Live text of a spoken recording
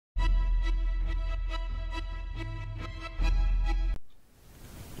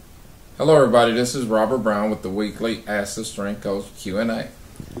Hello everybody, this is Robert Brown with the weekly Ask the Strength Coach Q&A. I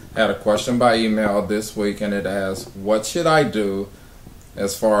had a question by email this week and it asks, what should I do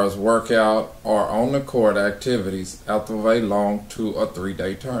as far as workout or on the court activities out of a long 2 or 3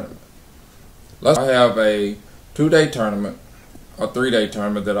 day tournament? I have a 2-day tournament, a 3-day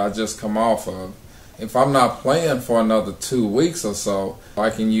tournament that I just come off of. If I'm not playing for another 2 weeks or so, I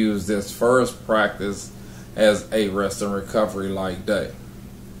can use this first practice as a rest and recovery like day.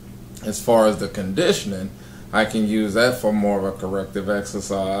 As far as the conditioning, I can use that for more of a corrective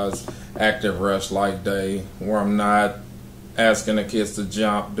exercise, active rest like day, where I'm not asking the kids to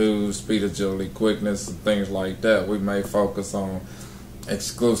jump, do speed, agility, quickness, and things like that. We may focus on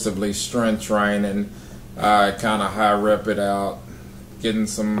exclusively strength training, kind of high rep it out, getting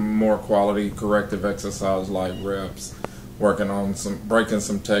some more quality corrective exercise like reps, working on breaking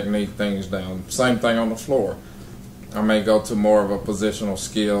some technique things down. Same thing on the floor. I may go to more of a positional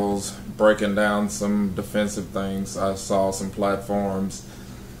skills, breaking down some defensive things. I saw some platforms.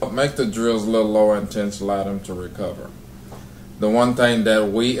 Make the drills a little lower intense, allow them to recover. The one thing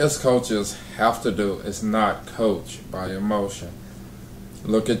that we as coaches have to do is not coach by emotion.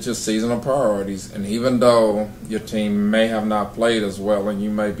 Look at your seasonal priorities, and even though your team may have not played as well and you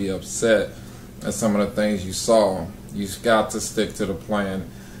may be upset at some of the things you saw, you've got to stick to the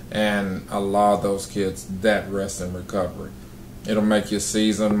plan and allow those kids that rest and recovery. It'll make your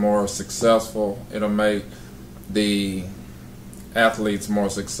season more successful. It'll make the athletes more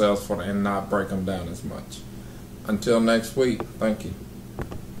successful and not break them down as much. Until next week, thank you.